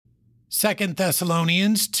II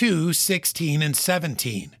Thessalonians 2:16 and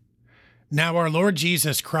 17. Now our Lord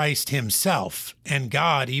Jesus Christ himself, and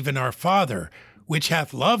God, even our Father, which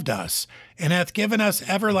hath loved us, and hath given us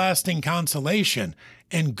everlasting consolation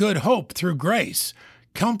and good hope through grace,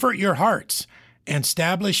 comfort your hearts, and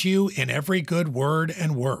establish you in every good word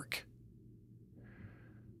and work.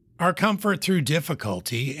 Our comfort through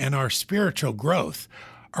difficulty and our spiritual growth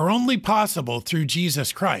are only possible through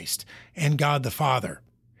Jesus Christ and God the Father.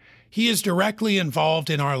 He is directly involved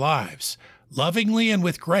in our lives, lovingly and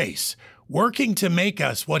with grace, working to make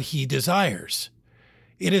us what He desires.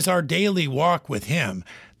 It is our daily walk with Him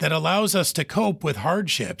that allows us to cope with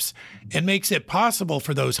hardships and makes it possible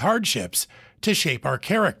for those hardships to shape our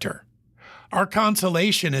character. Our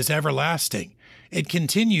consolation is everlasting. It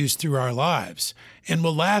continues through our lives and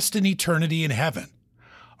will last in eternity in heaven.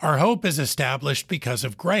 Our hope is established because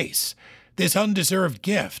of grace, this undeserved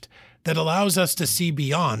gift that allows us to see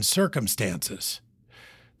beyond circumstances.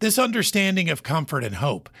 This understanding of comfort and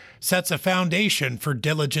hope sets a foundation for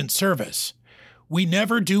diligent service. We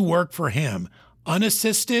never do work for Him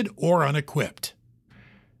unassisted or unequipped.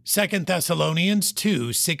 2 Thessalonians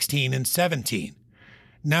 2:16 and 17.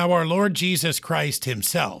 Now our Lord Jesus Christ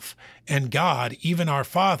himself, and God, even our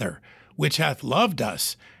Father, which hath loved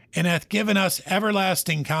us, and hath given us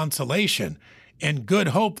everlasting consolation and good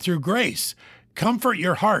hope through grace, comfort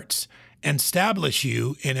your hearts, and establish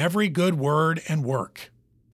you in every good word and work.